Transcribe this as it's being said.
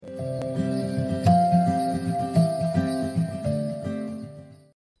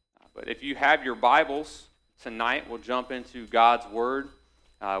have your Bibles tonight, we'll jump into God's Word.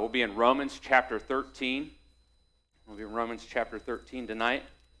 We'll be in Romans chapter 13. We'll be in Romans chapter 13 tonight.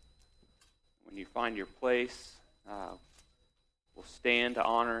 When you find your place, we'll stand to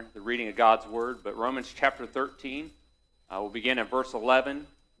honor the reading of God's Word. But Romans chapter 13, we'll begin at verse 11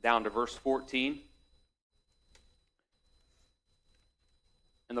 down to verse 14.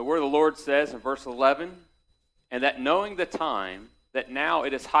 And the word of the Lord says in verse 11, "And that knowing the time, that now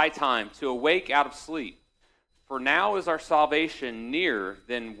it is high time to awake out of sleep. For now is our salvation nearer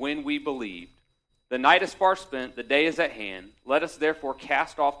than when we believed. The night is far spent, the day is at hand. Let us therefore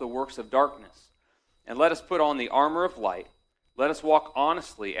cast off the works of darkness, and let us put on the armor of light. Let us walk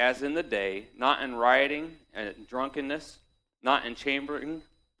honestly as in the day, not in rioting and drunkenness, not in chambering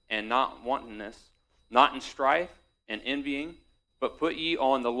and not wantonness, not in strife and envying, but put ye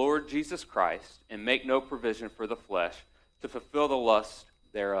on the Lord Jesus Christ, and make no provision for the flesh, to fulfill the lust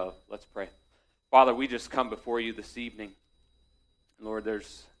thereof." Let's pray. Father, we just come before you this evening. Lord,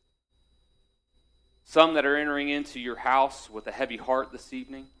 there's some that are entering into your house with a heavy heart this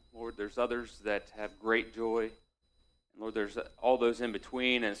evening. Lord, there's others that have great joy. Lord, there's all those in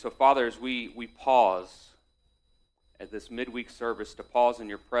between. And so, Father, as we pause at this midweek service to pause in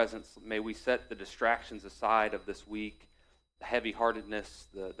your presence, may we set the distractions aside of this week, the heavy-heartedness,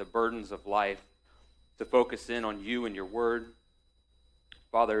 the burdens of life, to focus in on you and your word.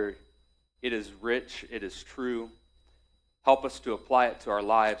 Father, it is rich, it is true. Help us to apply it to our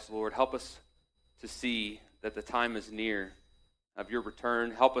lives, Lord. Help us to see that the time is near of your return.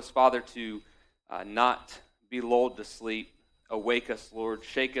 Help us, Father, to not be lulled to sleep. Awake us, Lord.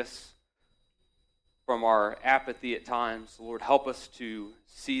 Shake us from our apathy at times. Lord, help us to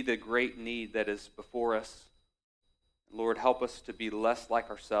see the great need that is before us. Lord, help us to be less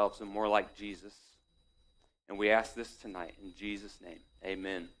like ourselves and more like Jesus. And we ask this tonight in Jesus' name.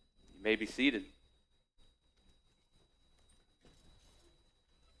 Amen. You may be seated.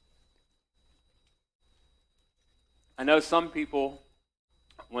 I know some people,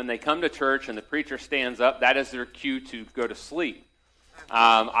 when they come to church and the preacher stands up, that is their cue to go to sleep.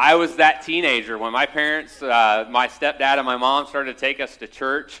 I was that teenager when my parents, my stepdad and my mom started to take us to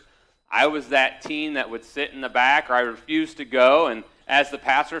church. I was that teen that would sit in the back, or I refused to go, and as the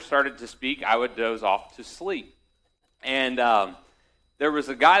pastor started to speak, I would doze off to sleep. And there was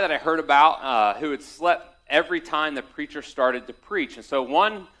a guy that I heard about who had slept every time the preacher started to preach. And so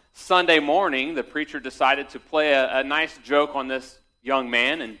one Sunday morning, the preacher decided to play a nice joke on this young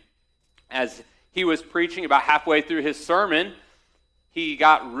man. And as he was preaching, about halfway through his sermon, he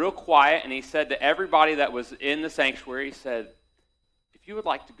got real quiet, and he said to everybody that was in the sanctuary, he said, "If you would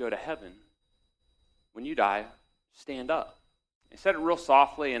like to go to heaven, when you die, stand up." He said it real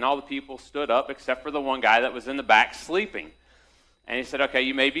softly, and all the people stood up except for the one guy that was in the back sleeping. And he said, "Okay,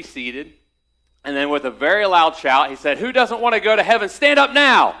 you may be seated." And then with a very loud shout, he said, "Who doesn't want to go to heaven? Stand up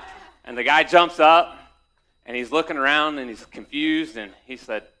now!" And the guy jumps up, and he's looking around, and he's confused, and he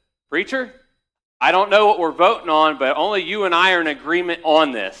said, "Preacher, I don't know what we're voting on, but only you and I are in agreement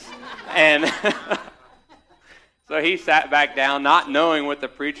on this." And so he sat back down, not knowing what the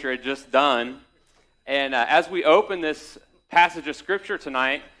preacher had just done. And as we open this passage of Scripture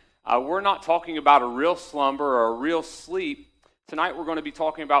tonight, we're not talking about a real slumber or a real sleep. Tonight we're going to be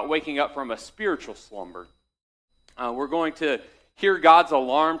talking about waking up from a spiritual slumber. We're going to hear God's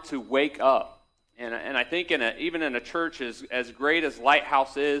alarm to wake up. And I think even in a church as great as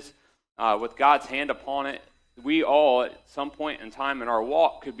Lighthouse is, with God's hand upon it, we all at some point in time in our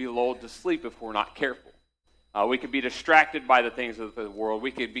walk could be lulled to sleep if we're not careful. We could be distracted by the things of the world.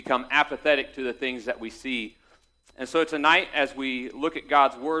 We could become apathetic to the things that we see. And so tonight, as we look at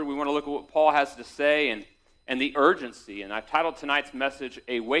God's Word, we want to look at what Paul has to say and the urgency. And I've titled tonight's message,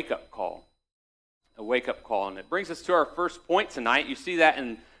 "A Wake-Up Call." A wake-up call. And it brings us to our first point tonight. You see that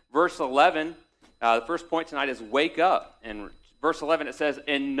in verse 11. The first point tonight is wake up. And verse 11, it says,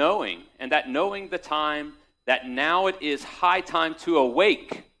 "And that knowing the time, that now it is high time to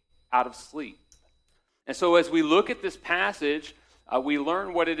awake out of sleep." And so as we look at this passage, we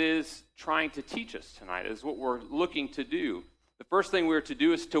learn what it is trying to teach us tonight, is what we're looking to do. The first thing we're to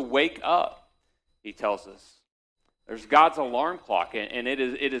do is to wake up, he tells us. There's God's alarm clock, and it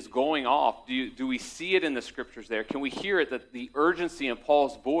is going off. Do we see it in the Scriptures there? Can we hear it, that the urgency in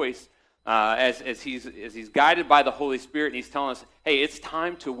Paul's voice as he's guided by the Holy Spirit, and he's telling us, hey, it's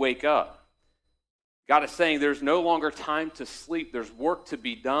time to wake up. God is saying there's no longer time to sleep. There's work to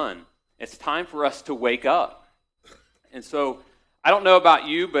be done. It's time for us to wake up. And so I don't know about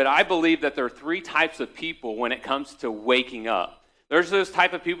you, but I believe that there are three types of people when it comes to waking up. There's those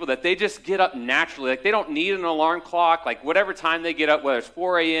type of people that they just get up naturally. Like they don't need an alarm clock. Like whatever time they get up, whether it's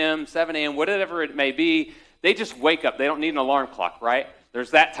 4 a.m., 7 a.m., whatever it may be, they just wake up. They don't need an alarm clock, right?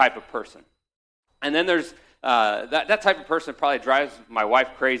 There's that type of person. And then there's that type of person probably drives my wife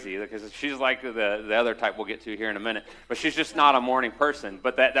crazy because she's like the other type we'll get to here in a minute. But she's just not a morning person.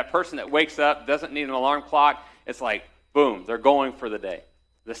 But that person that wakes up, doesn't need an alarm clock, it's like, boom, they're going for the day.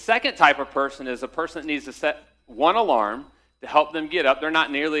 The second type of person is a person that needs to set one alarm to help them get up. They're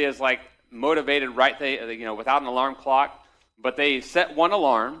not nearly as like motivated without an alarm clock, but they set one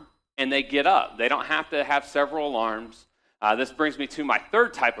alarm and they get up. They don't have to have several alarms. This brings me to my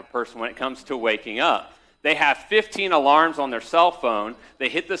third type of person when it comes to waking up. They have 15 alarms on their cell phone. They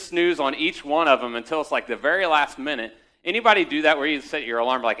hit the snooze on each one of them until it's like the very last minute. Anybody do that where you set your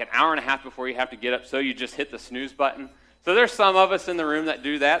alarm like an hour and a half before you have to get up so you just hit the snooze button? So there's some of us in the room that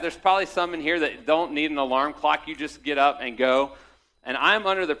do that. There's probably some in here that don't need an alarm clock. You just get up and go. And I'm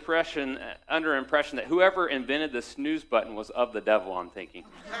under impression that whoever invented the snooze button was of the devil, I'm thinking.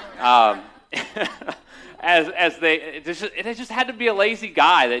 It just had to be a lazy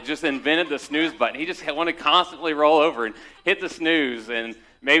guy that just invented the snooze button. He just wanted to constantly roll over and hit the snooze, and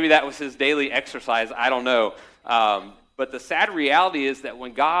maybe that was his daily exercise. I don't know. But the sad reality is that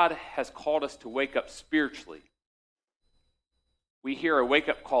when God has called us to wake up spiritually, we hear a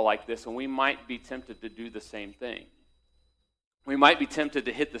wake-up call like this, and we might be tempted to do the same thing. We might be tempted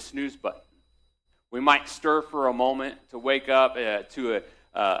to hit the snooze button. We might stir for a moment to wake up to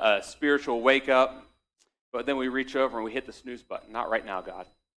a spiritual wake-up, but then we reach over and we hit the snooze button. Not right now, God.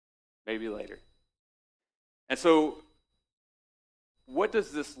 Maybe later. And so, what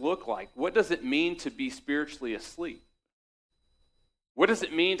does this look like? What does it mean to be spiritually asleep? What does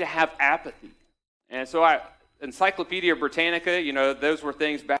it mean to have apathy? And so Encyclopedia Britannica, those were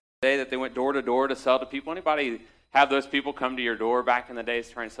things back in the day that they went door to door to sell to people. Anybody have those people come to your door back in the days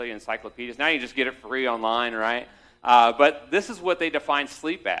trying to sell you encyclopedias? Now you just get it free online, right? But this is what they define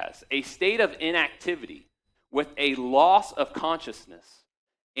sleep as: a state of inactivity with a loss of consciousness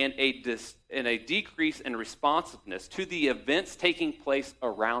and a decrease in responsiveness to the events taking place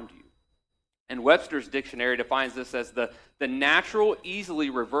around you. And Webster's dictionary defines this as the natural, easily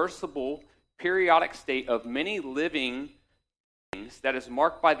reversible, periodic state of many living things that is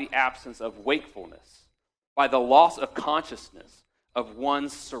marked by the absence of wakefulness, by the loss of consciousness of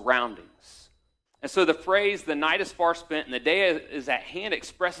one's surroundings. And so the phrase, the night is far spent and the day is at hand,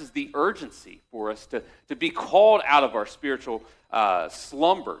 expresses the urgency for us to be called out of our spiritual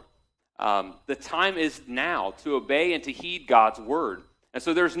slumber. The time is now to obey and to heed God's word. And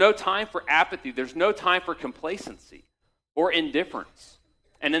so there's no time for apathy. There's no time for complacency or indifference.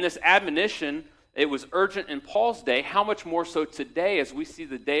 And in this admonition, it was urgent in Paul's day. How much more so today as we see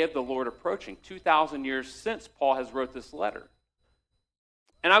the day of the Lord approaching, 2,000 years since Paul has wrote this letter.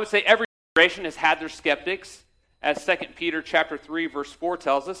 And I would say every generation has had their skeptics. As 2 Peter chapter 3, verse 4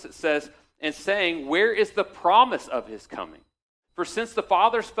 tells us, it says, and saying, where is the promise of his coming? For since the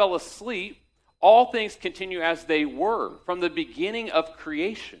fathers fell asleep, all things continue as they were from the beginning of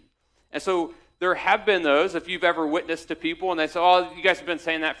creation. And so there have been those, if you've ever witnessed to people and they say, oh, you guys have been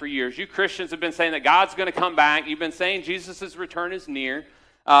saying that for years. You Christians have been saying that God's going to come back. You've been saying Jesus' return is near.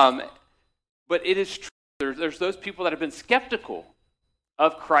 But it is true. There's those people that have been skeptical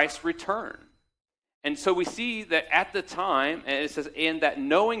of Christ's return. And so we see that at the time, and it says, and that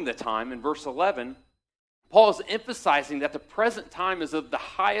knowing the time, in verse 11, Paul is emphasizing that the present time is of the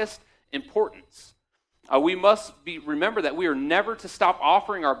highest importance. We must remember that we are never to stop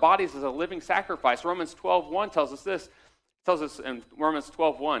offering our bodies as a living sacrifice. Romans 12:1 tells us this. It tells us in Romans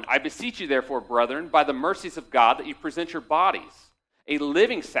 12:1, I beseech you therefore, brethren, by the mercies of God, that you present your bodies a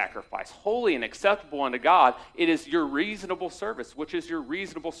living sacrifice, holy and acceptable unto God. It is your reasonable service. Which is your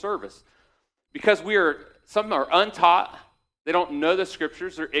reasonable service? Because some are untaught, they don't know the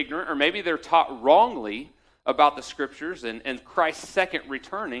scriptures, they're ignorant, or maybe they're taught wrongly about the scriptures and Christ's second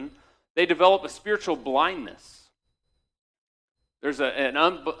returning. They develop a spiritual blindness. There's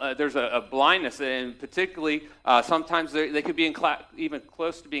a blindness, and particularly sometimes they could be even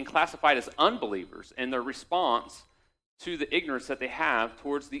close to being classified as unbelievers in their response to the ignorance that they have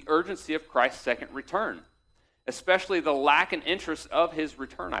towards the urgency of Christ's second return, especially the lack and interest of his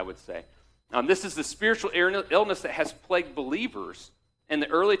return, I would say. This is the spiritual illness that has plagued believers in the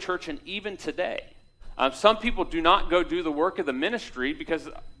early church and even today. Some people do not go do the work of the ministry because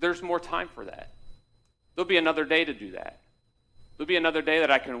there's more time for that. There'll be another day to do that. There'll be another day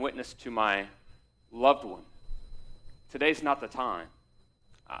that I can witness to my loved one. Today's not the time.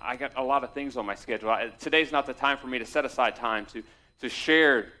 I got a lot of things on my schedule. Today's not the time for me to set aside time to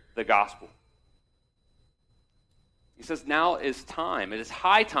share the gospel. He says, now is time. It is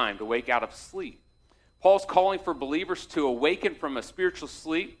high time to wake out of sleep. Paul's calling for believers to awaken from a spiritual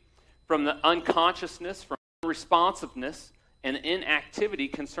sleep, from the unconsciousness, from responsiveness, and inactivity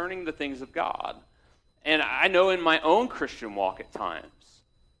concerning the things of God. And I know in my own Christian walk at times,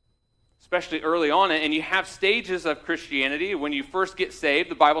 especially early on, and you have stages of Christianity. When you first get saved,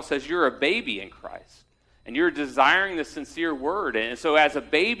 the Bible says you're a baby in Christ, and you're desiring the sincere word. And so as a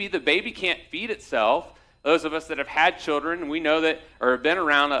baby, the baby can't feed itself. Those of us that have had children, we know that, or have been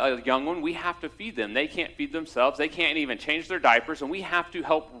around a young one, we have to feed them. They can't feed themselves. They can't even change their diapers, and we have to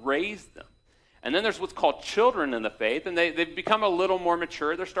help raise them. And then there's what's called children in the faith, and they've become a little more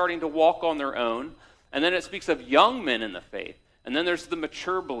mature. They're starting to walk on their own. And then it speaks of young men in the faith. And then there's the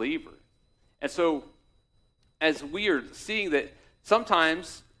mature believer. And so, as we are seeing that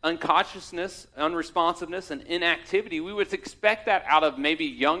sometimes unconsciousness, unresponsiveness, and inactivity, we would expect that out of maybe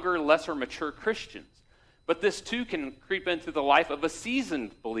younger, lesser mature Christians. But this too can creep into the life of a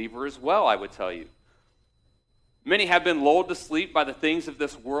seasoned believer as well, I would tell you. Many have been lulled to sleep by the things of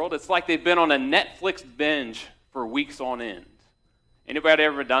this world. It's like they've been on a Netflix binge for weeks on end. Anybody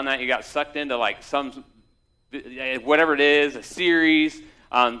ever done that? You got sucked into like some, whatever it is, a series.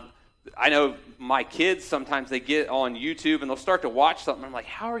 I know my kids, sometimes they get on YouTube and they'll start to watch something. I'm like,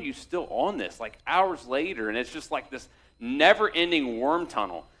 how are you still on this? Like hours later, and it's just like this never-ending worm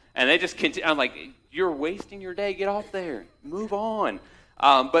tunnel. And they just continue. I'm like, you're wasting your day. Get off there. Move on.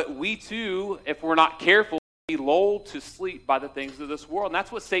 But we too, if we're not careful, be lulled to sleep by the things of this world. And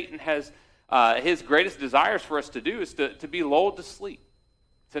that's what Satan has, his greatest desires for us to do is to be lulled to sleep,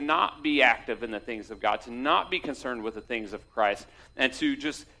 to not be active in the things of God, to not be concerned with the things of Christ, and to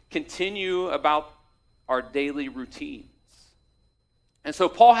just continue about our daily routines. And so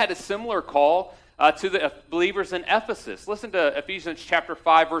Paul had a similar call to the believers in Ephesus. Listen to Ephesians chapter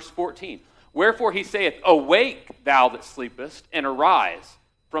 5, verse 14. Wherefore he saith, awake, thou that sleepest, and arise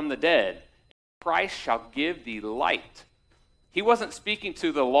from the dead, and Christ shall give thee light. He wasn't speaking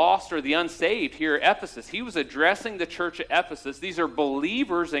to the lost or the unsaved here at Ephesus. He was addressing the church at Ephesus. These are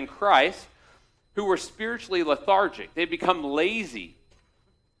believers in Christ who were spiritually lethargic. They'd become lazy,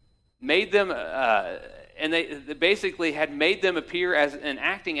 made them, and they basically had made them appear as and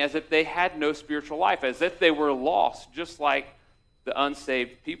acting as if they had no spiritual life, as if they were lost, just like the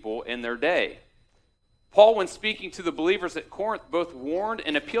unsaved people in their day. Paul, when speaking to the believers at Corinth, both warned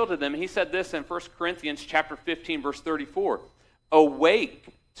and appealed to them. He said this in 1 Corinthians chapter 15, verse 34. Awake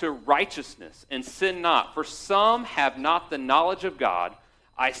to righteousness and sin not, for some have not the knowledge of God.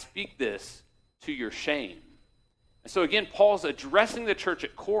 I speak this to your shame. And so again, Paul's addressing the church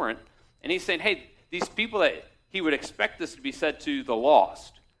at Corinth, and he's saying, hey, these people that he would expect this to be said to the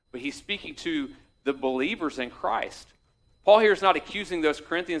lost, but he's speaking to the believers in Christ. Paul here is not accusing those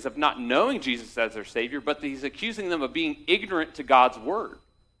Corinthians of not knowing Jesus as their Savior, but he's accusing them of being ignorant to God's Word.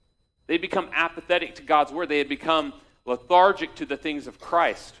 They had become apathetic to God's Word. They had become lethargic to the things of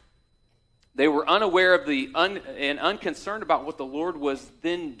Christ. They were unaware of and unconcerned about what the Lord was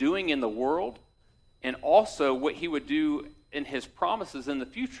then doing in the world, and also what he would do in his promises in the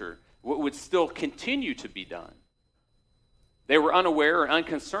future, what would still continue to be done. They were unaware or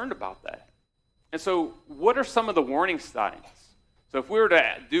unconcerned about that. And so what are some of the warning signs? So if we were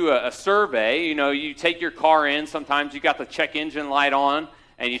to do a survey, you take your car in, sometimes you got the check engine light on,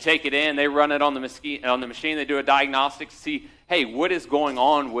 and you take it in, they run it on the machine, they do a diagnostic to see, hey, what is going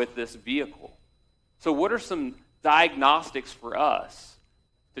on with this vehicle? So what are some diagnostics for us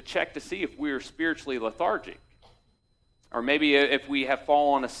to check to see if we are spiritually lethargic? Or maybe if we have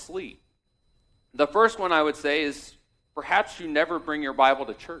fallen asleep? The first one I would say is perhaps you never bring your Bible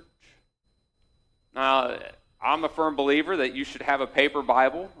to church. Now, I'm a firm believer that you should have a paper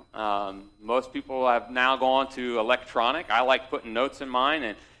Bible. Most people have now gone to electronic. I like putting notes in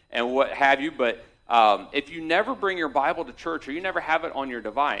mine and what have you, but if you never bring your Bible to church or you never have it on your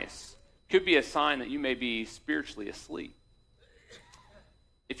device, it could be a sign that you may be spiritually asleep.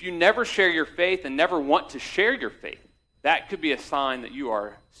 If you never share your faith and never want to share your faith, that could be a sign that you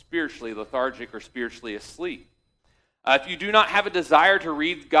are spiritually lethargic or spiritually asleep. If you do not have a desire to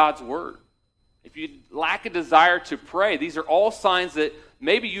read God's Word, if you lack a desire to pray, these are all signs that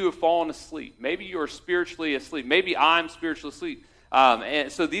maybe you have fallen asleep. Maybe you are spiritually asleep. Maybe I'm spiritually asleep.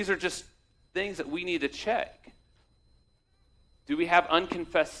 And so these are just things that we need to check. Do we have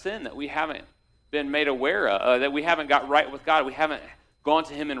unconfessed sin that we haven't been made aware of, that we haven't got right with God? We haven't gone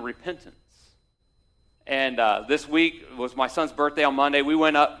to him in repentance. And this week was my son's birthday on Monday. We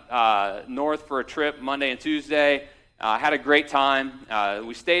went up north for a trip Monday and Tuesday. Had a great time.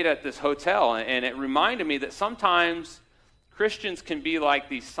 We stayed at this hotel, and it reminded me that sometimes Christians can be like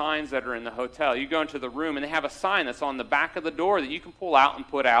these signs that are in the hotel. You go into the room and they have a sign that's on the back of the door that you can pull out and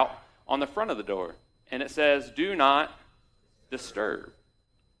put out on the front of the door. And it says, do not disturb.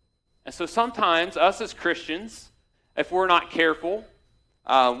 And so sometimes us as Christians, if we're not careful,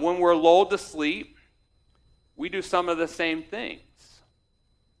 when we're lulled to sleep, we do some of the same things.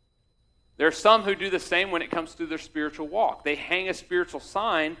 There are some who do the same when it comes to their spiritual walk. They hang a spiritual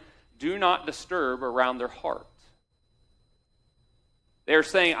sign, do not disturb, around their heart. They're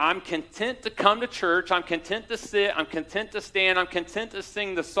saying, I'm content to come to church, I'm content to sit, I'm content to stand, I'm content to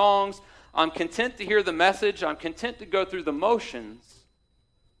sing the songs, I'm content to hear the message, I'm content to go through the motions,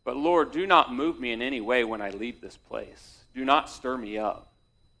 but Lord, do not move me in any way when I leave this place. Do not stir me up.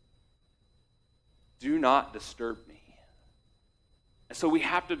 Do not disturb me. And so we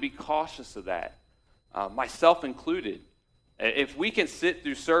have to be cautious of that, myself included. If we can sit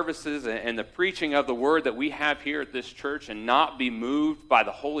through services and the preaching of the word that we have here at this church and not be moved by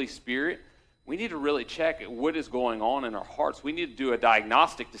the Holy Spirit, we need to really check what is going on in our hearts. We need to do a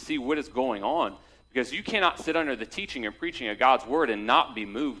diagnostic to see what is going on, because you cannot sit under the teaching and preaching of God's word and not be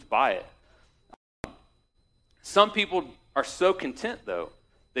moved by it. Some people are so content, though,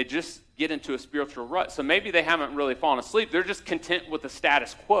 they just get into a spiritual rut. So maybe they haven't really fallen asleep. They're just content with the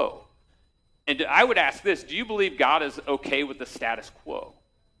status quo. And I would ask this, do you believe God is okay with the status quo?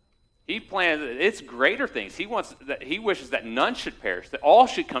 He plans, it's greater things. He wishes that none should perish, that all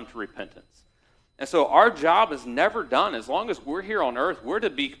should come to repentance. And so our job is never done. As long as we're here on earth, we're to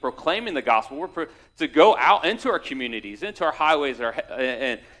be proclaiming the gospel. We're to go out into our communities, into our highways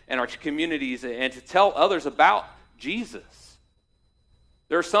and our communities, and to tell others about Jesus.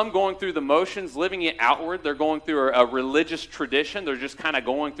 There are some going through the motions, living it outward. They're going through a religious tradition. They're just kind of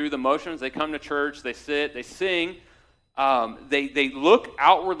going through the motions. They come to church, they sit, they sing. They look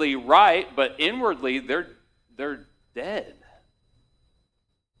outwardly right, but inwardly they're dead.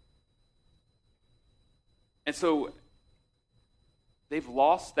 And so they've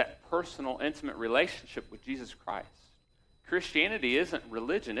lost that personal, intimate relationship with Jesus Christ. Christianity isn't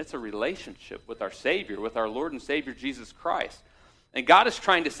religion. It's a relationship with our Savior, with our Lord and Savior Jesus Christ. And God is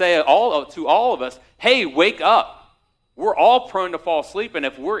trying to say to all of us, hey, wake up. We're all prone to fall asleep, and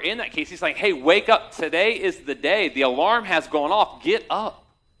if we're in that case, he's like, hey, wake up. Today is the day. The alarm has gone off. Get up.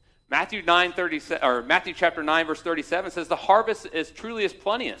 Matthew chapter 9, verse 37 says, the harvest is truly as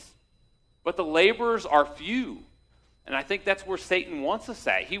plenteous, but the laborers are few. And I think that's where Satan wants us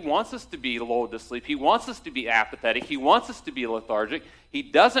at. He wants us to be lulled to sleep. He wants us to be apathetic. He wants us to be lethargic. He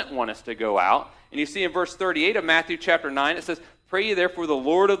doesn't want us to go out. And you see in verse 38 of Matthew chapter 9, it says, pray ye therefore the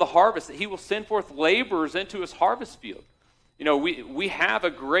Lord of the harvest, that he will send forth laborers into his harvest field. You know, we have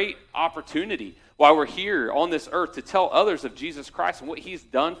a great opportunity while we're here on this earth to tell others of Jesus Christ and what he's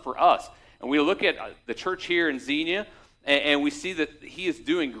done for us. And we look at the church here in Xenia, and we see that he is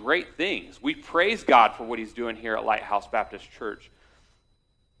doing great things. We praise God for what he's doing here at Lighthouse Baptist Church.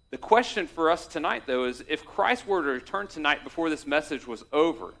 The question for us tonight, though, is if Christ were to return tonight before this message was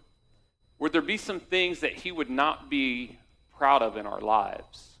over, would there be some things that he would not be proud of in our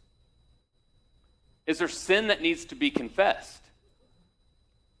lives? Is there sin that needs to be confessed?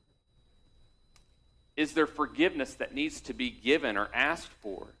 Is there forgiveness that needs to be given or asked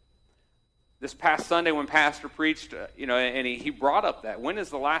for? This past Sunday when Pastor preached, and he brought up that. When is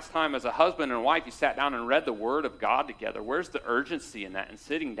the last time as a husband and wife you sat down and read the Word of God together? Where's the urgency in that and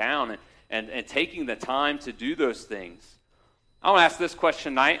sitting down and taking the time to do those things? I want to ask this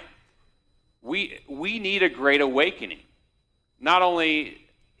question tonight. We need a great awakening. Not only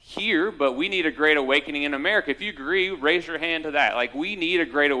here, but we need a great awakening in America. If you agree, raise your hand to that. Like, we need a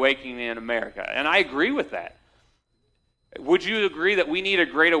great awakening in America. And I agree with that. Would you agree that we need a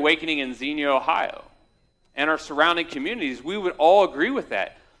great awakening in Xenia, Ohio, and our surrounding communities? We would all agree with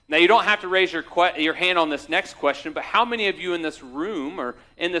that. Now, you don't have to raise your hand on this next question, but how many of you in this room or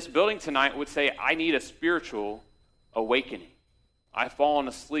in this building tonight would say, I need a spiritual awakening? I've fallen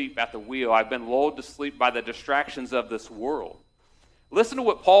asleep at the wheel. I've been lulled to sleep by the distractions of this world. Listen to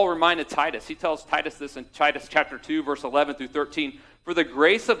what Paul reminded Titus. He tells Titus this in Titus chapter 2, verse 11 through 13. For the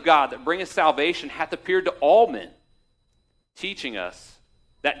grace of God that bringeth salvation hath appeared to all men, teaching us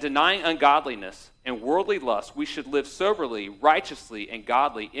that denying ungodliness and worldly lust, we should live soberly, righteously, and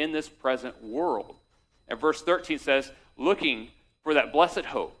godly in this present world. And verse 13 says, looking for that blessed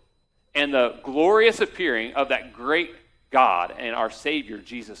hope and the glorious appearing of that great God and our Savior,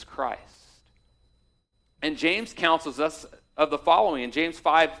 Jesus Christ. And James counsels us of the following. In James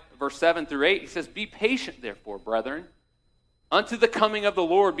 5, verse 7 through 8, he says, be patient, therefore, brethren, unto the coming of the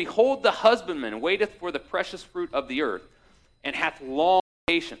Lord. Behold, the husbandman waiteth for the precious fruit of the earth, and hath long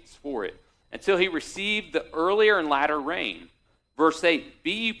patience for it, until he received the earlier and latter rain. Verse 8,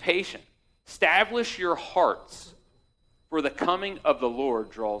 be ye patient, establish your hearts, for the coming of the Lord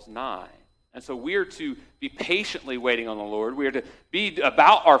draws nigh. And so we are to be patiently waiting on the Lord. We are to be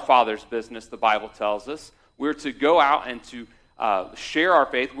about our Father's business, the Bible tells us. We're to go out and to share our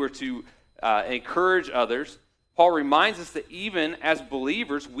faith. We're to encourage others. Paul reminds us that even as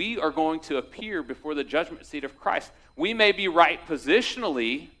believers, we are going to appear before the judgment seat of Christ. We may be right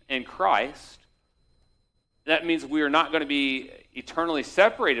positionally in Christ. That means we are not going to be eternally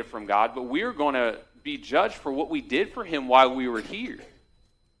separated from God, but we are going to be judged for what we did for him while we were here.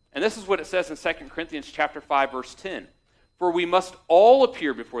 And this is what it says in 2 Corinthians chapter 5, verse 10. For we must all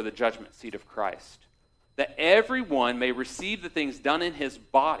appear before the judgment seat of Christ, that everyone may receive the things done in his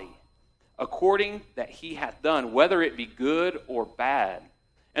body, according that he hath done, whether it be good or bad.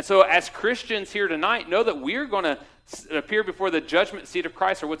 And so as Christians here tonight, know that we're going to appear before the judgment seat of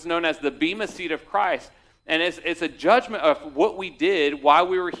Christ, or what's known as the Bema seat of Christ. And it's a judgment of what we did while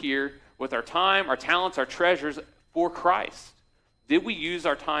we were here with our time, our talents, our treasures for Christ. Did we use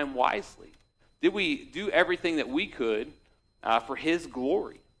our time wisely? Did we do everything that we could for his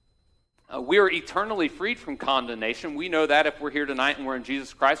glory? We are eternally freed from condemnation. We know that if we're here tonight and we're in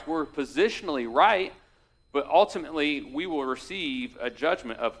Jesus Christ, we're positionally right, but ultimately we will receive a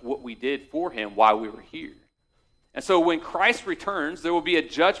judgment of what we did for him while we were here. And so when Christ returns, there will be a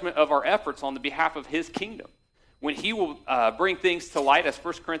judgment of our efforts on the behalf of his kingdom. When he will bring things to light, as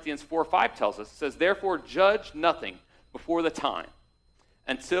 1 Corinthians 4:5 tells us, it says, therefore judge nothing before the time,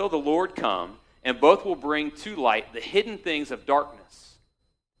 until the Lord come, and both will bring to light the hidden things of darkness,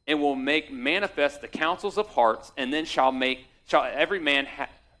 and will make manifest the counsels of hearts, and then shall every man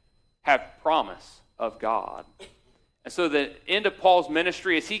have promise of God. And so the end of Paul's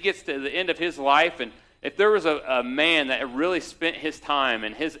ministry, as he gets to the end of his life, and if there was a man that really spent his time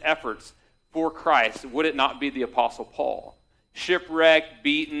and his efforts for Christ, would it not be the Apostle Paul? Shipwrecked,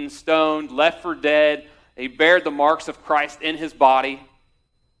 beaten, stoned, left for dead. He bared the marks of Christ in his body.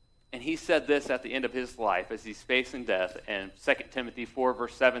 And he said this at the end of his life as he's facing death in 2 Timothy 4,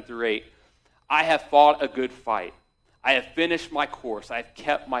 verse 7 through 8. I have fought a good fight. I have finished my course. I have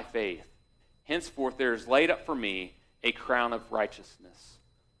kept my faith. Henceforth there is laid up for me a crown of righteousness,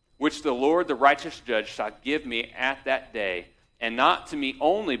 which the Lord, the righteous judge, shall give me at that day, and not to me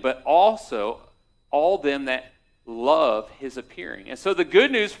only, but also all them that love his appearing. And so the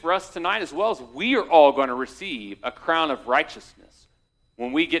good news for us tonight as well is we are all going to receive a crown of righteousness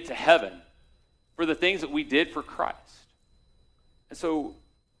when we get to heaven for the things that we did for Christ. And so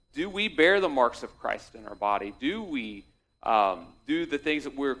do we bear the marks of Christ in our body? Do we do the things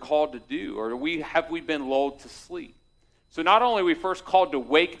that we're called to do? Or have we been lulled to sleep? So not only are we first called to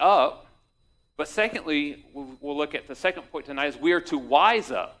wake up, but secondly, we'll look at the second point tonight, is we are to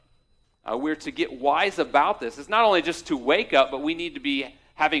wise up. We're to get wise about this. It's not only just to wake up, but we need to be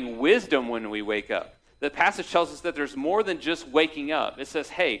having wisdom when we wake up. The passage tells us that there's more than just waking up. It says,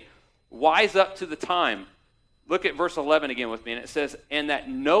 hey, wise up to the time. Look at verse 11 again with me, and it says, and that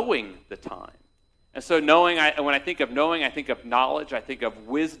knowing the time. And so knowing, when I think of knowing, I think of knowledge, I think of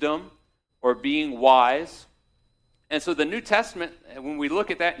wisdom or being wise. And so the New Testament, when we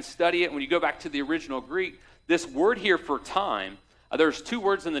look at that and study it, when you go back to the original Greek, this word here for time, there's two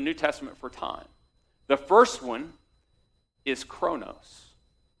words in the New Testament for time. The first one is chronos.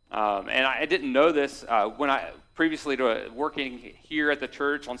 And I didn't know this when I previously to working here at the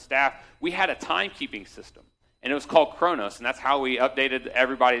church on staff, we had a timekeeping system, and it was called Chronos, and that's how we updated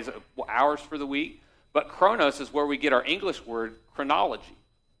everybody's hours for the week. But Chronos is where we get our English word chronology.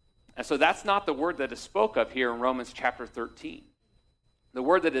 And so that's not the word that is spoke of here in Romans chapter 13. The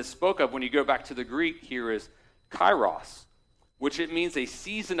word that is spoke of when you go back to the Greek here is kairos, which it means a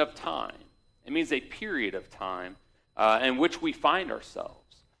season of time. It means a period of time in which we find ourselves.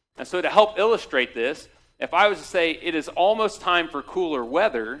 And so to help illustrate this, if I was to say it is almost time for cooler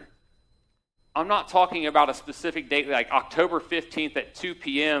weather, I'm not talking about a specific date like October 15th at 2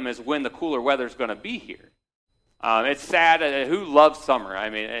 p.m. is when the cooler weather is going to be here. It's sad. Who loves summer? I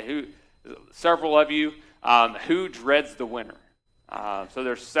mean, several of you, who dreads the winter? So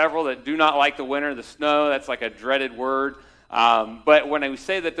there's several that do not like the winter. The snow, that's like a dreaded word. But when we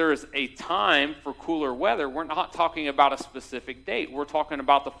say that there is a time for cooler weather, we're not talking about a specific date. We're talking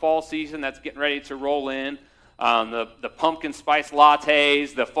about the fall season that's getting ready to roll in. The pumpkin spice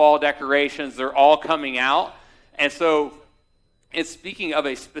lattes, the fall decorations, they're all coming out. And so it's speaking of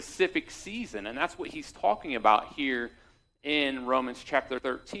a specific season, and that's what he's talking about here in Romans chapter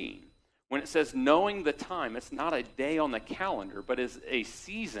 13. When it says knowing the time, it's not a day on the calendar, but is a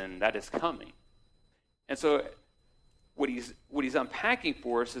season that is coming. And so what he's unpacking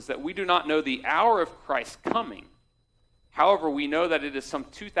for us is that we do not know the hour of Christ's coming. However, we know that it is some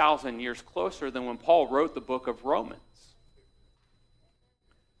 2,000 years closer than when Paul wrote the book of Romans.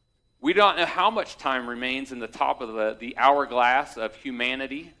 We don't know how much time remains in the top of the hourglass of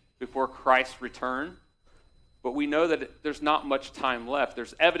humanity before Christ's return, but we know that there's not much time left.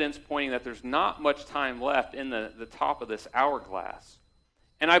 There's evidence pointing that there's not much time left in the top of this hourglass.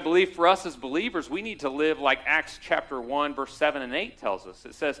 And I believe for us as believers, we need to live like Acts chapter 1, verse 7 and 8 tells us.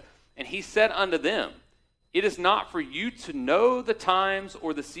 It says, "And he said unto them, It is not for you to know the times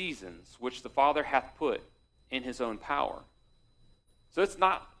or the seasons which the Father hath put in his own power." So it's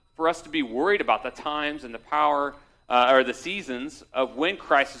not for us to be worried about the times and the power or the seasons of when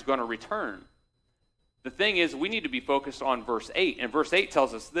Christ is going to return. The thing is, we need to be focused on verse 8. And verse 8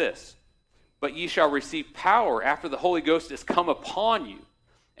 tells us this: "But ye shall receive power after the Holy Ghost is come upon you,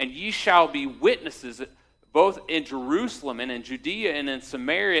 and ye shall be witnesses both in Jerusalem and in Judea and in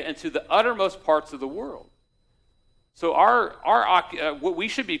Samaria and to the uttermost parts of the world." So what we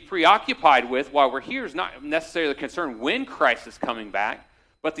should be preoccupied with while we're here is not necessarily concerned when Christ is coming back,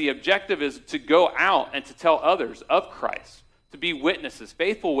 but the objective is to go out and to tell others of Christ, to be witnesses,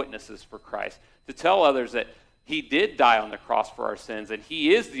 faithful witnesses for Christ, to tell others that he did die on the cross for our sins and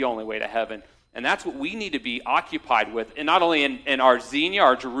he is the only way to heaven. And that's what we need to be occupied with, and not only in our Xenia,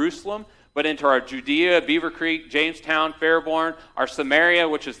 our Jerusalem, but into our Judea, Beaver Creek, Jamestown, Fairborn, our Samaria,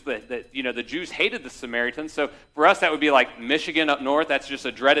 which is the Jews hated the Samaritans. So for us, that would be like Michigan up north. That's just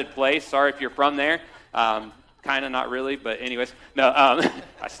a dreaded place. Sorry if you're from there. Kind of, not really, but anyways. No,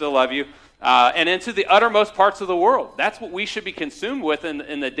 I still love you. And into the uttermost parts of the world. That's what we should be consumed with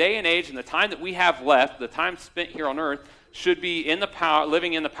in the day and age and the time that we have left, the time spent here on earth, should be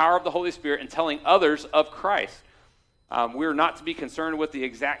living in the power of the Holy Spirit and telling others of Christ. We're not to be concerned with the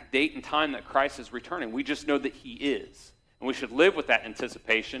exact date and time that Christ is returning. We just know that he is. And we should live with that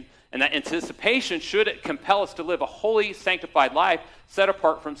anticipation. And that anticipation should compel us to live a holy, sanctified life set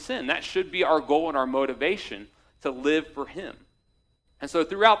apart from sin. That should be our goal and our motivation to live for him. And so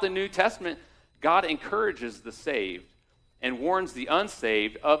throughout the New Testament, God encourages the saved and warns the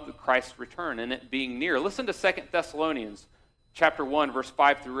unsaved of Christ's return and it being near. Listen to 2 Thessalonians chapter 1, verse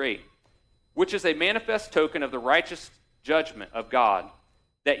 5 through 8. "Which is a manifest token of the righteous judgment of God,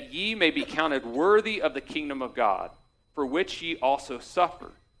 that ye may be counted worthy of the kingdom of God, for which ye also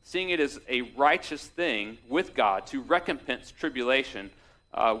suffer, seeing it is a righteous thing with God to recompense tribulation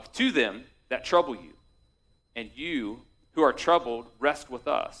to them that trouble you. And you who are troubled, rest with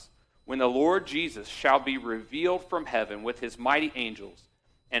us, when the Lord Jesus shall be revealed from heaven with his mighty angels,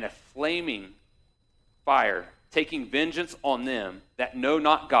 and a flaming fire, taking vengeance on them that know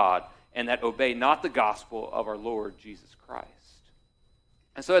not God, and that obey not the gospel of our Lord Jesus Christ."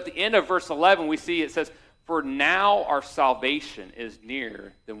 And so at the end of verse 11, we see it says, "For now our salvation is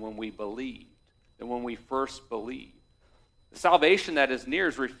nearer than when we believed," than when we first believed. The salvation that is near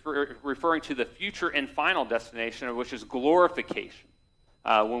is referring to the future and final destination, which is glorification.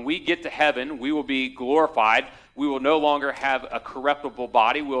 When we get to heaven, we will be glorified. We will no longer have a corruptible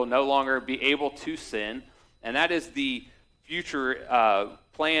body. We will no longer be able to sin. And that is the future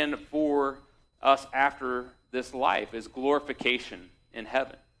plan for us after this life, is glorification in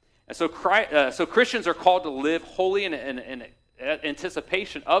heaven. And so Christians are called to live holy in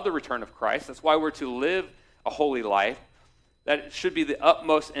anticipation of the return of Christ. That's why we're to live a holy life. That should be the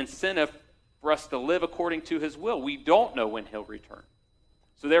utmost incentive for us to live according to his will. We don't know when he'll return.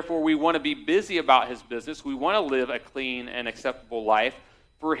 So therefore, we want to be busy about his business. We want to live a clean and acceptable life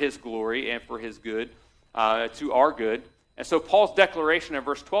for his glory and for his good, to our good. And so Paul's declaration in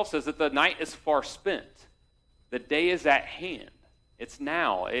verse 12 says that the night is far spent. The day is at hand. It's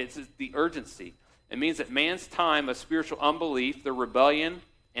now. It's the urgency. It means that man's time of spiritual unbelief, the rebellion,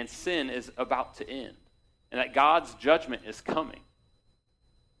 and sin is about to end. And that God's judgment is coming.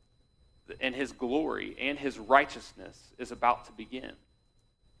 And his glory and his righteousness is about to begin.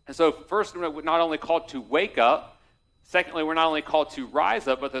 And so first, we're not only called to wake up. Secondly, we're not only called to rise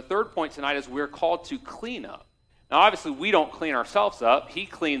up, but the third point tonight is we're called to clean up. Now, obviously, we don't clean ourselves up. He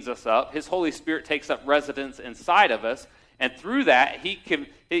cleans us up. His Holy Spirit takes up residence inside of us. And through that, he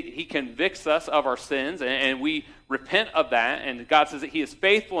convicts us of our sins, and we repent of that. And God says that he is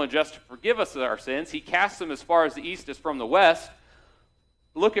faithful and just to forgive us of our sins. He casts them as far as the east is from the west.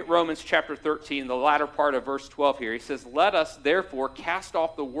 Look at Romans chapter 13, the latter part of verse 12 here. He says, "Let us therefore cast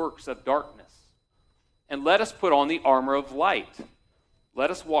off the works of darkness, and let us put on the armor of light. Let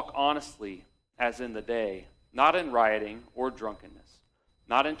us walk honestly as in the day, not in rioting or drunkenness,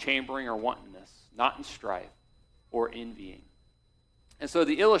 not in chambering or wantonness, not in strife or envying." And so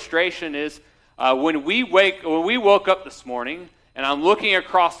the illustration is When we woke up this morning, and I'm looking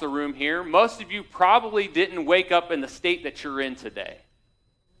across the room here, most of you probably didn't wake up in the state that you're in today.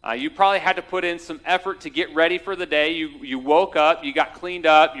 You probably had to put in some effort to get ready for the day. You woke up, you got cleaned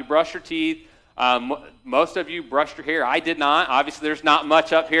up, you brushed your teeth. Most of you brushed your hair. I did not. Obviously, there's not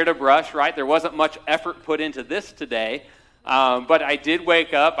much up here to brush, right? There wasn't much effort put into this today. But I did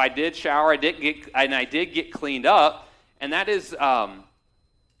wake up, I did shower, I did get cleaned up. And that is kind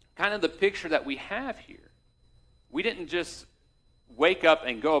of the picture that we have here. We didn't just wake up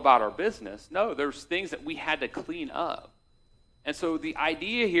and go about our business. No, there's things that we had to clean up. And so the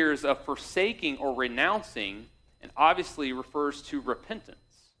idea here is of forsaking or renouncing, and obviously refers to repentance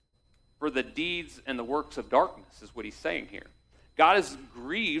for the deeds and the works of darkness, is what he's saying here. God is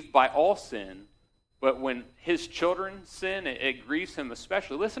grieved by all sin, but when his children sin, it grieves him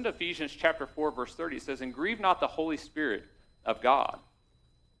especially. Listen to Ephesians chapter 4, verse 30. It says, "And grieve not the Holy Spirit of God,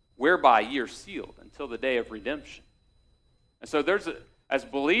 whereby ye are sealed until the day of redemption." And so as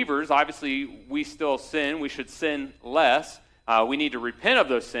believers, obviously we still sin. We should sin less. We need to repent of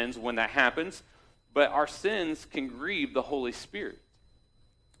those sins when that happens. But our sins can grieve the Holy Spirit.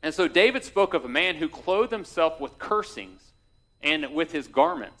 And so David spoke of a man who clothed himself with cursings and with his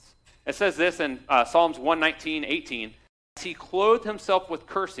garments. It says this in Psalms 119:18. He clothed himself with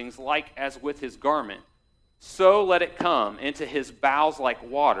cursings like as with his garment. So let it come into his bowels like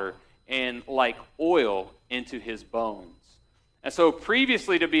water, and like oil into his bones. And so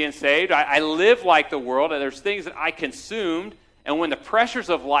previously to being saved, I lived like the world, and there's things that I consumed, and when the pressures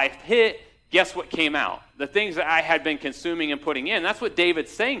of life hit, guess what came out? The things that I had been consuming and putting in. That's what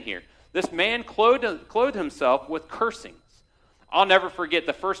David's saying here. This man clothed himself with cursings. I'll never forget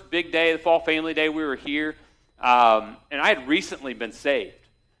the first big day, the Fall Family Day, we were here, and I had recently been saved.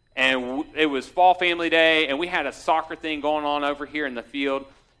 And it was Fall Family Day, and we had a soccer thing going on over here in the field.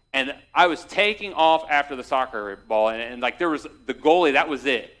 And I was taking off after the soccer ball, and like there was the goalie, that was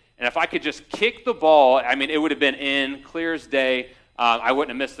it. And if I could just kick the ball, I mean, it would have been in, clear as day. I wouldn't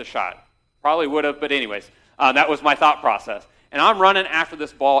have missed the shot. Probably would have, but anyways, that was my thought process. And I'm running after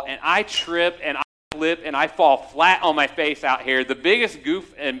this ball, and I trip, and I flip, and I fall flat on my face out here. The biggest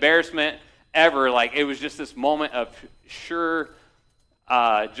goof embarrassment ever. Like, it was just this moment of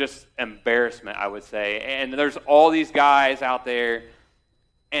just embarrassment, I would say. And there's all these guys out there.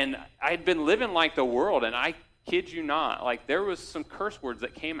 And I'd been living like the world, and I kid you not, like there was some curse words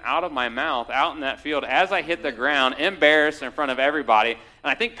that came out of my mouth out in that field as I hit the ground, embarrassed in front of everybody. And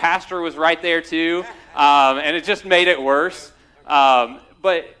I think Pastor was right there too, and it just made it worse.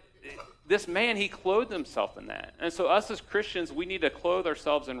 But this man, he clothed himself in that. And so us as Christians, we need to clothe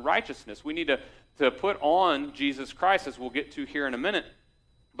ourselves in righteousness. We need to put on Jesus Christ, as we'll get to here in a minute.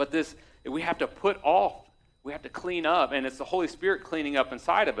 But we have to put off. We have to clean up, and it's the Holy Spirit cleaning up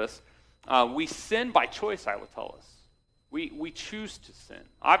inside of us. We sin by choice, I will tell us. We choose to sin.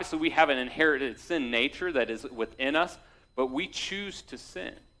 Obviously, we have an inherited sin nature that is within us, but we choose to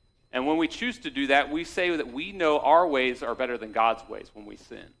sin. And when we choose to do that, we say that we know our ways are better than God's ways when we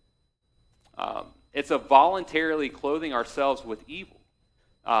sin. It's a voluntarily clothing ourselves with evil.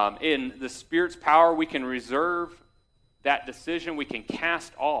 In the Spirit's power, we can reserve that decision. We can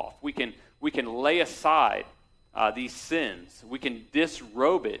cast off. We can lay aside these sins. We can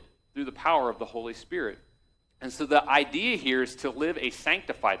disrobe it through the power of the Holy Spirit. And so the idea here is to live a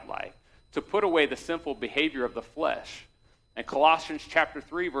sanctified life, to put away the sinful behavior of the flesh. And Colossians chapter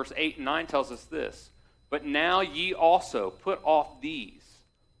 3, verse 8 and 9 tells us this: "But now ye also put off these: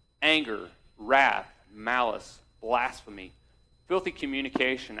 anger, wrath, malice, blasphemy, filthy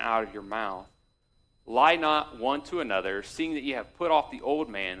communication out of your mouth. Lie not one to another, seeing that ye have put off the old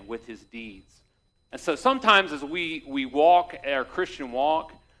man with his deeds." And so sometimes as we walk our Christian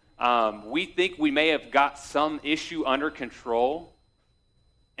walk, we think we may have got some issue under control.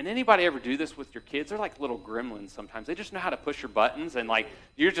 And anybody ever do this with your kids? They're like little gremlins sometimes. They just know how to push your buttons, and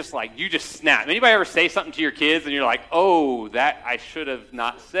you just snap. Anybody ever say something to your kids and you're like, oh, that I should have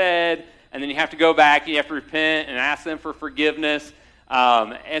not said, and then you have to go back, you have to repent and ask them for forgiveness.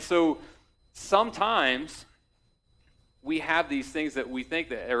 And so sometimes we have these things that we think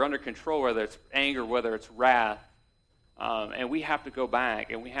that are under control, whether it's anger, whether it's wrath, and we have to go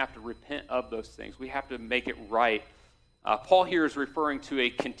back and we have to repent of those things. We have to make it right. Paul here is referring to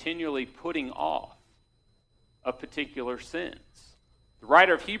a continually putting off of particular sins. The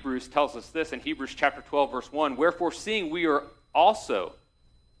writer of Hebrews tells us this in Hebrews chapter 12, verse 1, "Wherefore, seeing we are also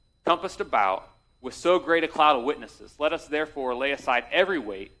compassed about with so great a cloud of witnesses, let us therefore lay aside every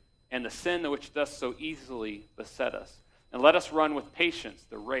weight and the sin which does so easily beset us. And let us run with patience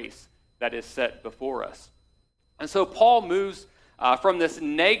the race that is set before us." And so Paul moves from this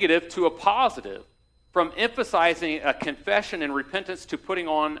negative to a positive, from emphasizing a confession and repentance to putting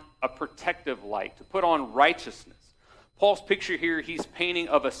on a protective light, to put on righteousness. Paul's picture here, he's painting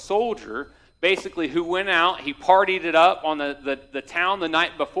of a soldier, basically, who went out, he partied it up on the town the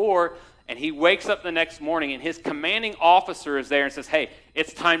night before, and he wakes up the next morning, and his commanding officer is there and says, hey,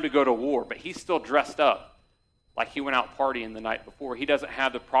 it's time to go to war. But he's still dressed up like he went out partying the night before. He doesn't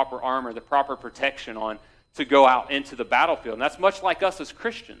have the proper armor, the proper protection on to go out into the battlefield. And that's much like us as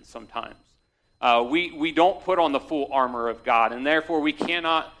Christians sometimes. We don't put on the full armor of God, and therefore we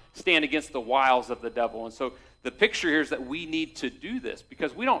cannot stand against the wiles of the devil. And so the picture here is that we need to do this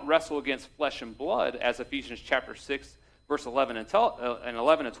because we don't wrestle against flesh and blood, as Ephesians chapter 6, verse 11 and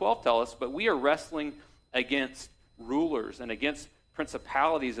 12 tell us, but we are wrestling against rulers and against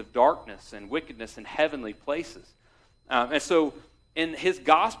principalities of darkness and wickedness in heavenly places. And so in his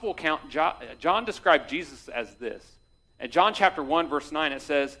gospel account, John described Jesus as this. In John chapter 1, verse 9, it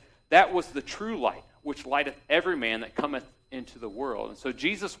says, that was the true light, which lighteth every man that cometh into the world. And so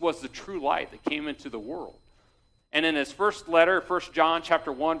Jesus was the true light that came into the world. And in his first letter, 1 John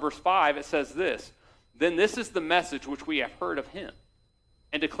chapter 1, verse 5, it says this, then this is the message which we have heard of him,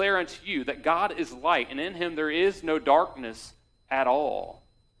 and declare unto you that God is light, and in him there is no darkness at all.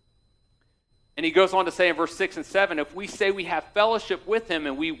 And he goes on to say in verse 6 and 7, if we say we have fellowship with him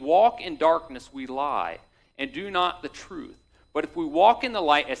and we walk in darkness, we lie and do not the truth. But if we walk in the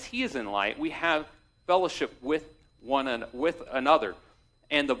light as he is in light, we have fellowship with another.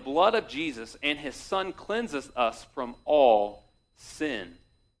 And the blood of Jesus and his son cleanses us from all sin.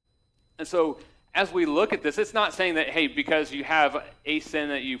 And so as we look at this, it's not saying that, hey, because you have a sin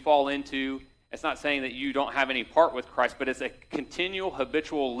that you fall into, it's not saying that you don't have any part with Christ, but it's a continual,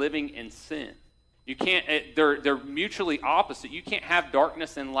 habitual living in sin. You can't, they're mutually opposite. You can't have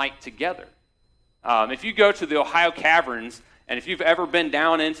darkness and light together. If you go to the Ohio Caverns, and if you've ever been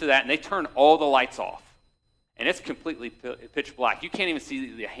down into that, and they turn all the lights off, and it's completely pitch black. You can't even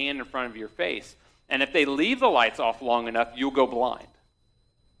see the hand in front of your face. And if they leave the lights off long enough, you'll go blind.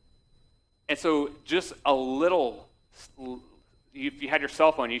 And so just a little, if you had your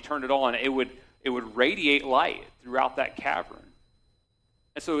cell phone, you turned it on, it would radiate light throughout that cavern.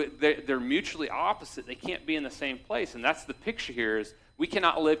 And so they're mutually opposite. They can't be in the same place. And that's the picture here is we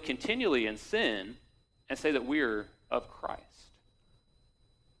cannot live continually in sin and say that we're of Christ.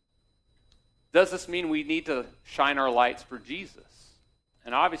 Does this mean we need to shine our lights for Jesus?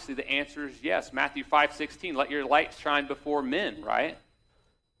 And obviously the answer is yes. Matthew 5:16, let your light shine before men, right?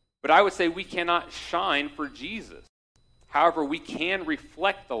 But I would say we cannot shine for Jesus. However, we can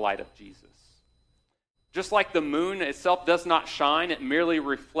reflect the light of Jesus. Just like the moon itself does not shine, it merely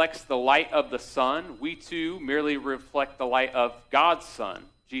reflects the light of the sun. We too merely reflect the light of God's Son,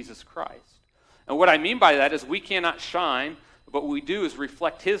 Jesus Christ. And what I mean by that is we cannot shine. What we do is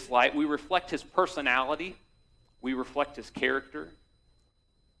reflect his light. We reflect his personality. We reflect his character.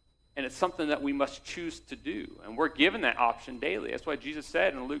 And it's something that we must choose to do. And we're given that option daily. That's why Jesus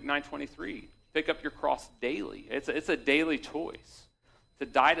said in Luke 9:23, pick up your cross daily. It's a daily choice to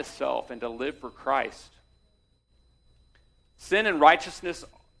die to self and to live for Christ. Sin and righteousness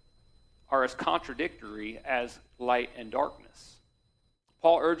are as contradictory as light and darkness.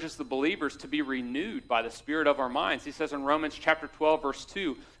 Paul urges the believers to be renewed by the spirit of our minds. He says in Romans chapter 12, verse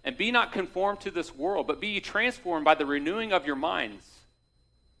 2, and be not conformed to this world, but be ye transformed by the renewing of your minds,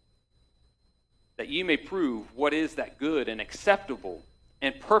 that ye may prove what is that good and acceptable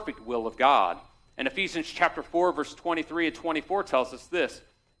and perfect will of God. And Ephesians chapter 4, verse 23 and 24 tells us this,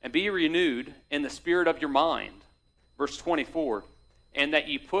 and be renewed in the spirit of your mind. Verse 24, and that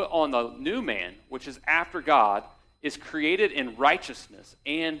ye put on the new man, which is after God, is created in righteousness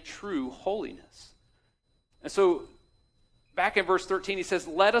and true holiness. And so back in verse 13, he says,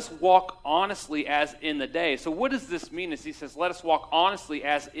 let us walk honestly as in the day. So what does this mean as he says, let us walk honestly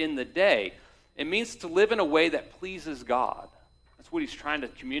as in the day? It means to live in a way that pleases God. That's what he's trying to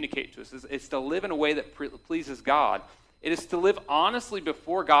communicate to us. It's to live in a way that pleases God. It is to live honestly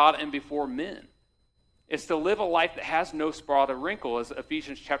before God and before men. It's to live a life that has no spot or wrinkle, as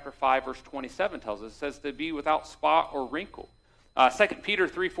Ephesians chapter 5, verse 27 tells us. It says to be without spot or wrinkle. 2 Peter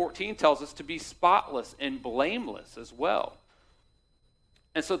 3:14 tells us to be spotless and blameless as well.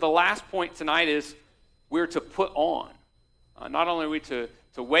 And so the last point tonight is we're to put on. Not only are we to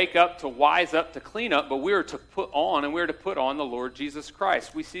wake up, to wise up, to clean up, but we're to put on, and we're to put on the Lord Jesus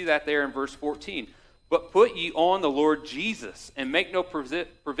Christ. We see that there in verse 14. But put ye on the Lord Jesus, and make no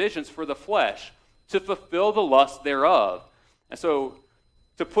provisions for the flesh, to fulfill the lust thereof. And so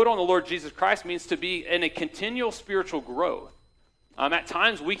to put on the Lord Jesus Christ means to be in a continual spiritual growth. At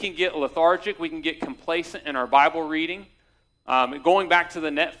times we can get lethargic, we can get complacent in our Bible reading. Going back to the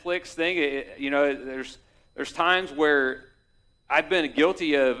Netflix thing, there's times where I've been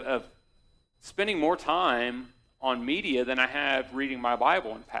guilty of spending more time on media than I have reading my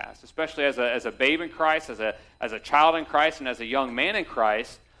Bible in the past, especially as a babe in Christ, as a child in Christ, and as a young man in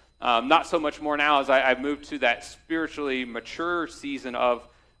Christ. Not so much more now as I've moved to that spiritually mature season of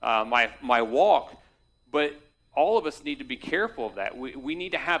my walk, but all of us need to be careful of that. We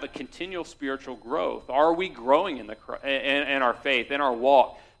need to have a continual spiritual growth. Are we growing in our faith, in our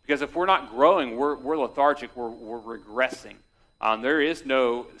walk? Because if we're not growing, we're lethargic, we're regressing. There is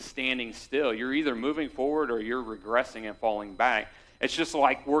no standing still. You're either moving forward or you're regressing and falling back. It's just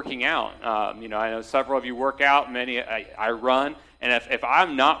like working out. I know several of you work out, many I run, and if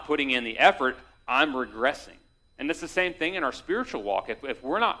I'm not putting in the effort, I'm regressing. And it's the same thing in our spiritual walk. If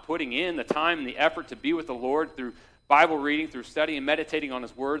we're not putting in the time and the effort to be with the Lord through Bible reading, through studying and meditating on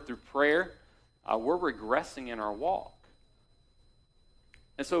His Word, through prayer, we're regressing in our walk.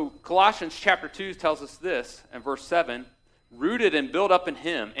 And so Colossians chapter 2 tells us this in verse 7, rooted and built up in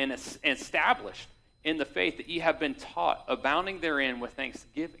Him and established in the faith that ye have been taught, abounding therein with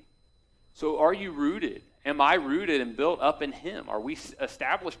thanksgiving. So are you rooted? Am I rooted and built up in Him? Are we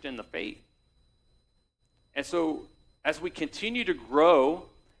established in the faith? And so as we continue to grow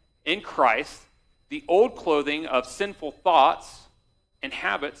in Christ, the old clothing of sinful thoughts and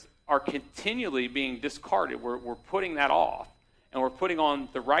habits are continually being discarded. We're putting that off, and we're putting on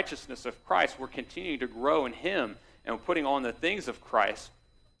the righteousness of Christ. We're continuing to grow in Him, and we're putting on the things of Christ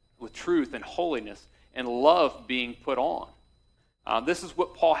with truth and holiness and love being put on. This is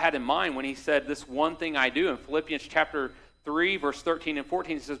what Paul had in mind when he said, this one thing I do. In Philippians chapter 3, verse 13 and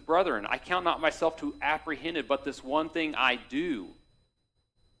 14, he says, brethren, I count not myself to apprehended, but this one thing I do.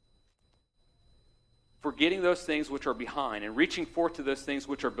 Forgetting those things which are behind and reaching forth to those things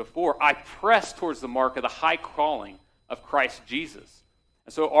which are before, I press towards the mark of the high calling of Christ Jesus.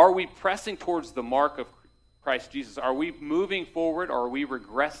 And so are we pressing towards the mark of Christ Jesus? Are we moving forward, or are we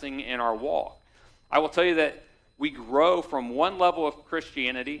regressing in our walk? I will tell you that we grow from one level of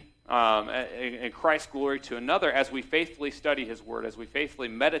Christianity in Christ's glory to another as we faithfully study His Word, as we faithfully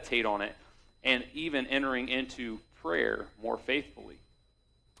meditate on it, and even entering into prayer more faithfully.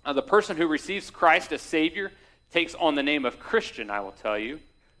 The person who receives Christ as Savior takes on the name of Christian, I will tell you,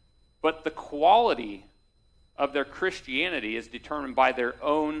 but the quality of their Christianity is determined by their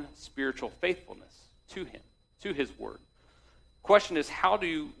own spiritual faithfulness to Him, to His Word. Question is, how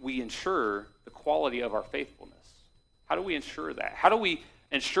do we ensure the quality of our faithfulness? How do we ensure that? How do we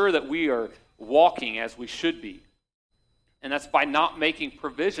ensure that we are walking as we should be? And that's by not making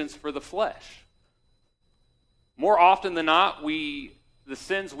provisions for the flesh. More often than not, the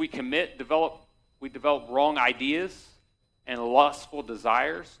sins we commit, we develop wrong ideas and lustful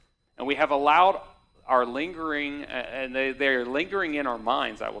desires, and we have allowed our lingering, and they're lingering in our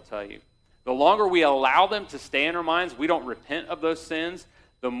minds, I will tell you. The longer we allow them to stay in our minds, we don't repent of those sins,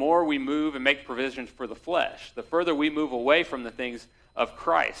 the more we move and make provisions for the flesh, the further we move away from the things of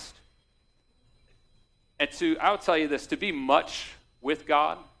Christ. And I will tell you this, to be much with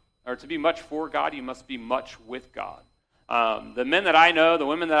God, or to be much for God, you must be much with God. The men that I know, the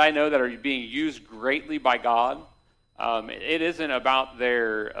women that I know that are being used greatly by God, it isn't about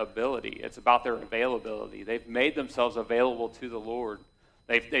their ability, it's about their availability. They've made themselves available to the Lord.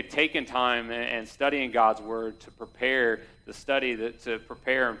 They've taken time and studying God's Word to prepare the study, to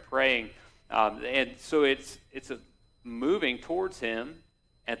prepare and praying. And so it's a moving towards Him,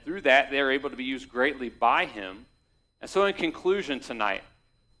 and through that, they're able to be used greatly by Him. And so in conclusion tonight,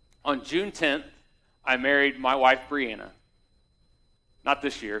 on June 10th, I married my wife, Brianna. Not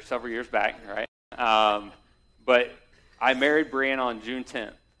this year, several years back, right? But I married Brianna on June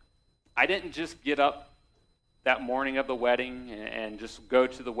 10th. I didn't just get up that morning of the wedding and just go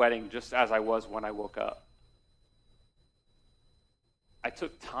to the wedding just as I was when I woke up. I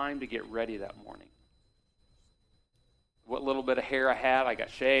took time to get ready that morning. What little bit of hair I had, I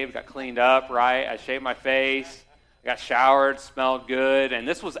got shaved, got cleaned up, right? I shaved my face, I got showered, smelled good, and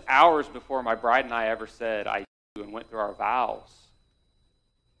this was hours before my bride and I ever said I do and went through our vows.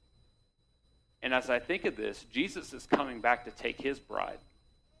 And as I think of this, Jesus is coming back to take His bride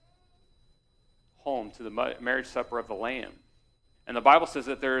home to the marriage supper of the Lamb. And the Bible says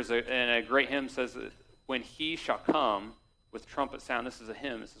that and a great hymn says that when He shall come with trumpet sound, this is a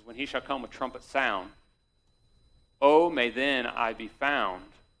hymn, it says, when He shall come with trumpet sound, oh, may then I be found,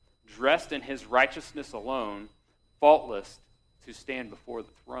 dressed in His righteousness alone, faultless to stand before the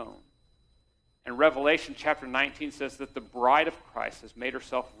throne. And Revelation chapter 19 says that the bride of Christ has made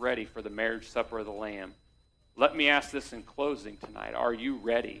herself ready for the marriage supper of the Lamb. Let me ask this in closing tonight. Are you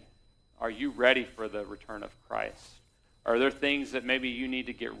ready? Are you ready for the return of Christ? Are there things that maybe you need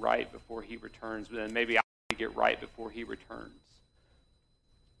to get right before he returns, and maybe I need to get right before he returns?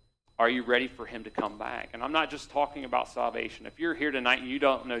 Are you ready for him to come back? And I'm not just talking about salvation. If you're here tonight and you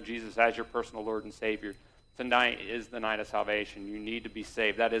don't know Jesus as your personal Lord and Savior, tonight is the night of salvation. You need to be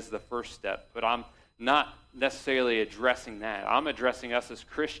saved. That is the first step. But I'm not necessarily addressing that. I'm addressing us as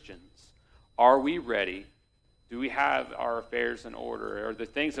Christians. Are we ready? Do we have our affairs in order? Are there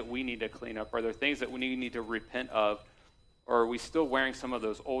things that we need to clean up? Are there things that we need to repent of? Or are we still wearing some of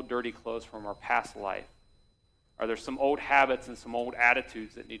those old dirty clothes from our past life? Are there some old habits and some old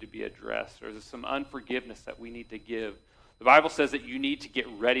attitudes that need to be addressed? Or is there some unforgiveness that we need to give? The Bible says that you need to get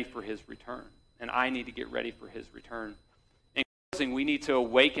ready for his return, and I need to get ready for his return. In closing, we need to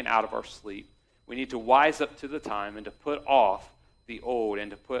awaken out of our sleep. We need to wise up to the time and to put off the old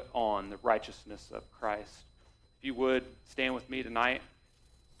and to put on the righteousness of Christ. If you would, stand with me tonight.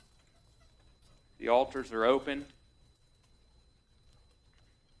 The altars are open.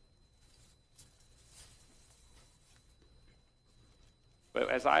 But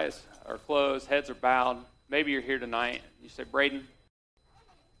as eyes are closed, heads are bowed, maybe you're here tonight, you say, Braden,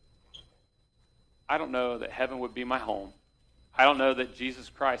 I don't know that heaven would be my home. I don't know that Jesus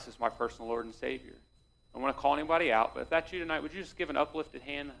Christ is my personal Lord and Savior. I don't want to call anybody out, but if that's you tonight, would you just give an uplifted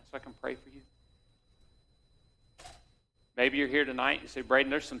hand so I can pray for you? Maybe you're here tonight, you say, Braden,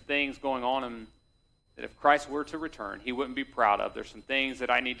 there's some things going on that if Christ were to return, he wouldn't be proud of. There's some things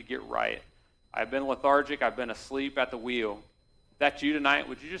that I need to get right. I've been lethargic. I've been asleep at the wheel. That's you tonight,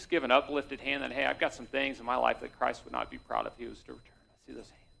 would you just give an uplifted hand that, hey, I've got some things in my life that Christ would not be proud if he was to return? I see those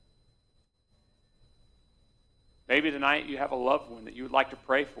hands. Maybe tonight you have a loved one that you would like to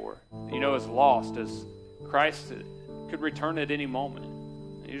pray for, that you know is lost, as Christ could return at any moment.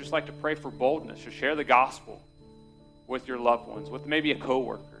 And you just like to pray for boldness to share the gospel with your loved ones, with maybe a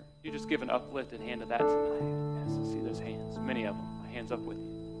coworker. You just give an uplifted hand to that tonight. Yes, I see those hands, many of them. My hand's up with you.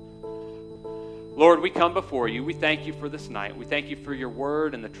 Lord, we come before you. We thank you for this night. We thank you for your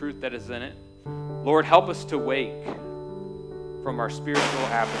word and the truth that is in it. Lord, help us to wake from our spiritual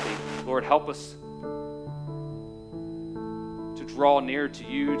apathy. Lord, help us to draw near to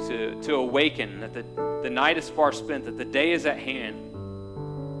you, to awaken, that the night is far spent, that the day is at hand.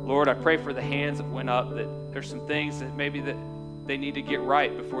 Lord, I pray for the hands that went up, that there's some things that maybe that they need to get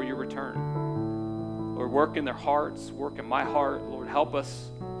right before you return. Lord, work in their hearts, work in my heart. Lord, help us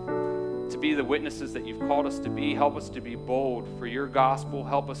to be the witnesses that you've called us to be. Help us to be bold for your gospel.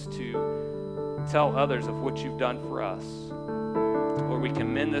 Help us to tell others of what you've done for us. Lord, we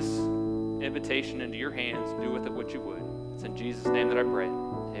commend this invitation into your hands. Do with it what you would. It's in Jesus' name that I pray.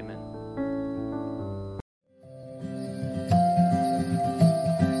 Amen.